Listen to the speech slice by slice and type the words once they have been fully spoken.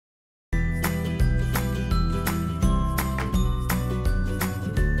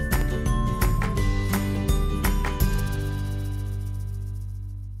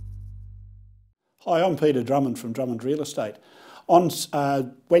Hi, I'm Peter Drummond from Drummond Real Estate. On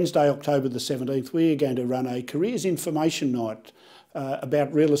Wednesday, October the 17th, we are going to run a careers information night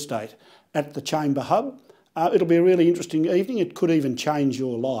about real estate at the Chamber Hub. It'll be a really interesting evening. It could even change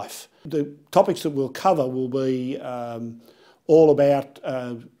your life. The topics that we'll cover will be all about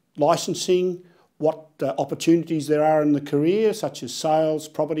licensing, what opportunities there are in the career, such as sales,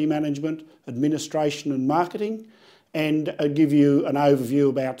 property management, administration and marketing, and give you an overview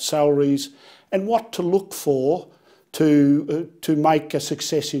about salaries and what to look for to make a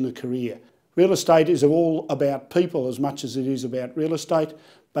success in a career. Real estate is all about people as much as it is about real estate,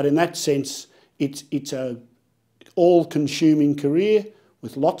 but in that sense it's a all-consuming career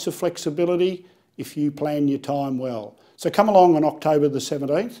with lots of flexibility if you plan your time well. So come along on October the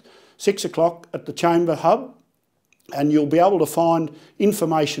 17th, 6 o'clock at the Chamber Hub, and you'll be able to find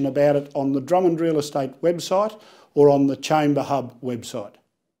information about it on the Drummond Real Estate website or on the Chamber Hub website.